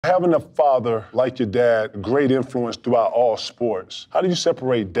Having a father like your dad, great influence throughout all sports, how do you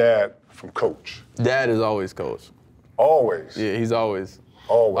separate dad from coach? Dad is always coach. Always? Yeah, he's always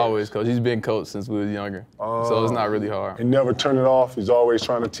coach. He's been coach since we was younger, so it's not really hard. He never turn it off? He's always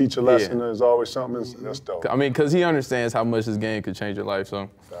trying to teach a lesson? Yeah. There's always something? That's dope. I mean, because he understands how much this game could change your life, so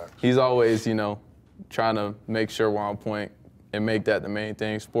he's always, trying to make sure we're on point and make that the main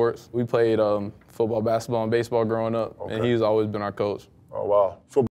thing. Sports. We played football, basketball, and baseball growing up, and he's always been our coach. Oh, wow. Football.